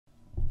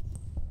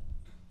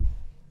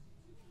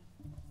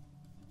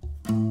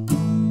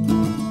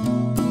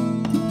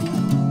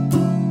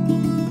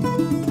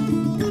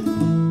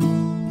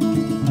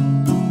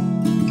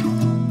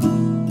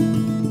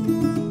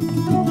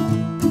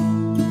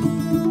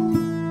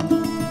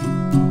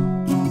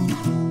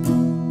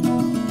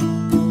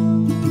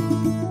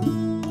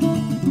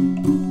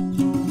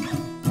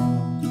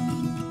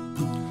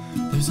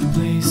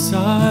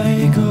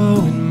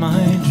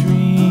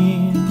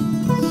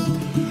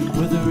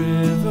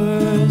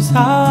flowers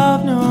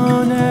have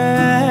no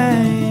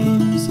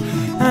names,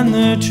 and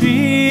the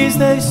trees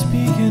they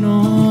speak in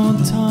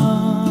old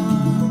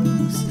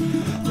tongues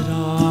that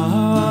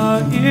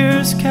our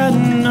ears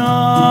can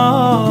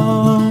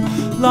no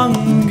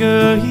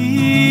longer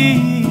hear.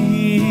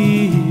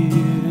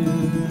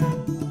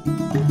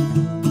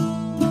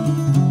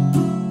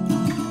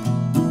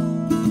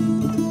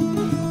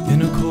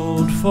 In a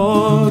cold,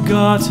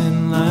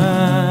 forgotten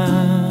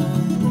land,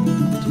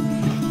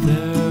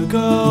 there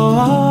go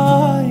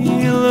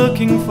I,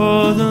 looking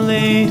for the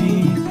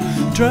lady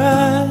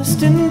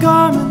dressed in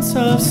garments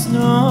of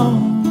snow,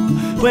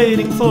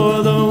 waiting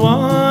for the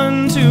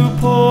one to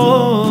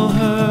pull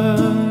her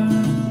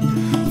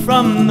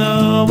from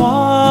the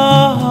water.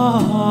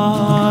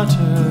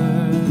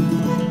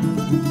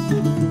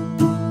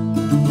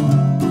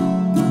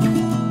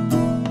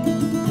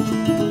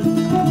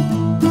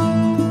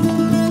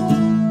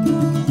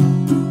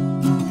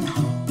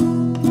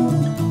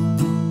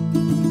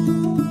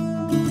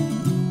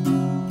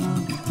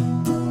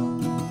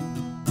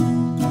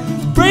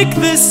 Break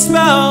this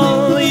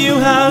spell you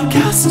have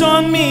cast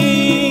on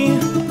me.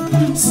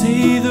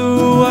 Say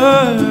the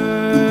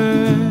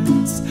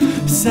words,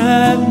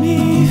 set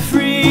me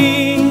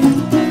free.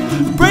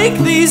 Break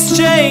these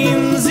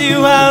chains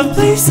you have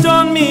placed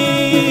on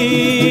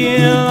me.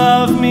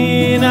 Love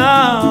me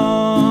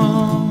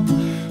now,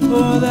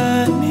 or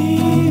let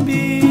me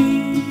be.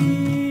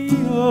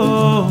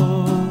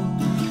 Oh,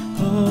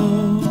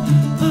 oh,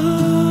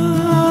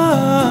 ah,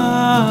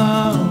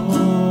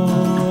 oh.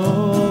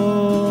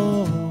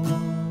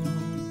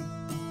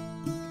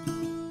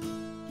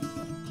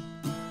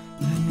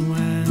 And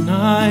when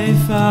I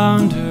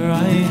found her,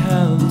 I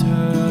held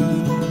her.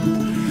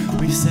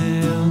 We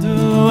sailed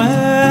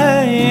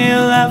away,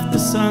 left the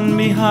sun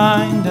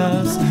behind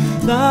us,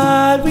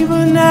 that we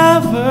would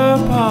never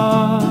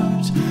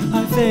part.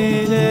 I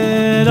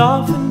faded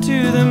off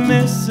into the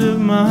mists of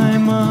my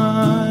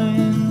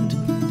mind.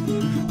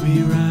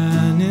 We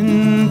ran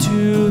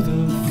into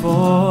the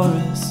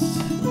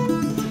forest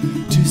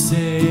to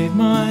save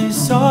my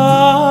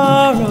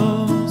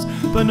sorrows,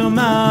 but no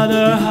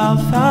matter how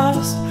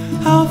fast,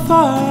 how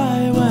far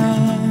I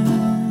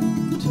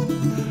went,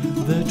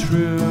 the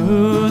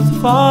truth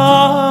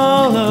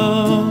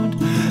followed,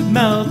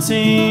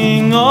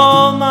 melting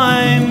all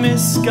my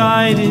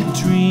misguided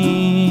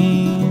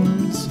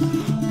dreams,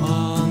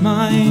 all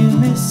my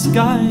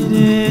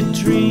misguided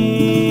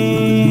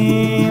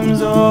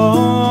dreams.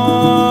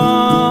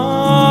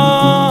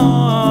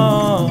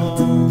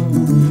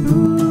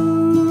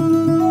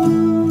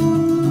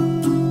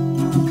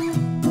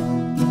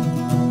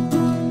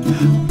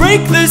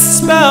 Break this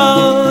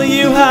spell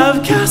you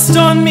have cast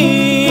on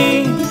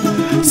me.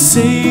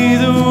 Say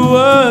the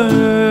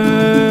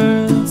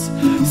words,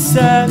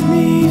 set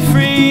me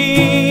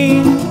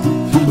free.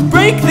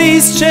 Break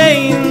these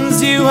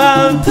chains you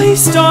have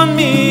placed on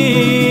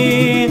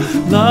me.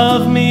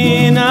 Love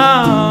me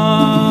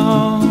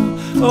now,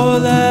 or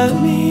let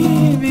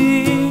me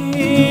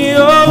be. Oh,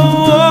 oh.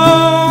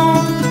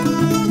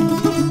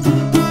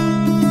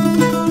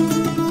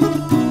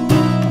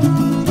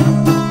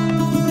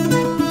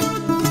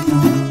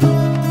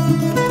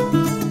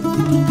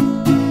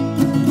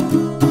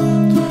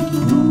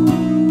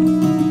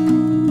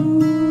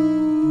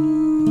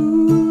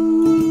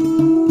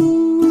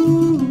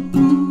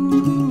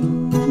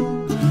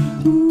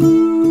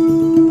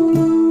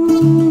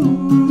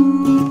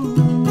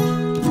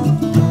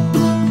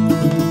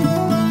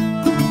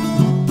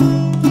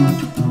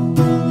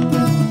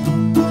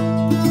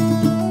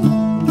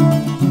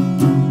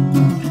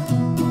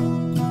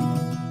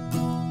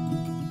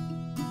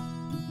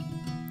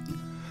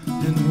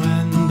 And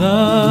when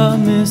the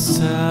mists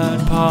had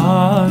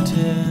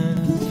parted,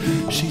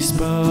 she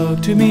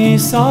spoke to me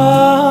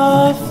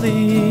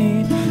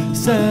softly,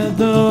 said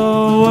the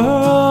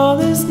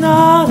world is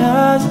not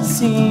as it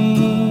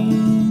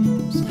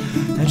seems,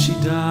 and she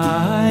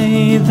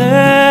died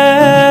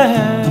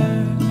there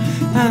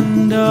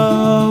and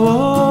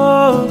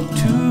awoke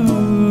to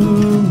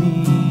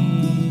me.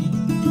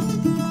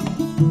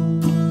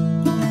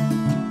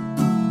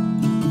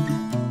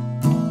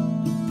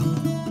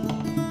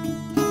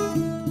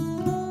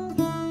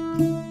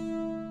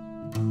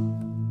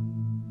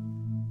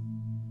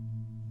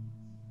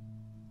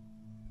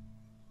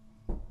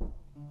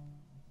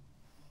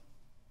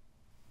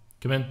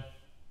 Come in.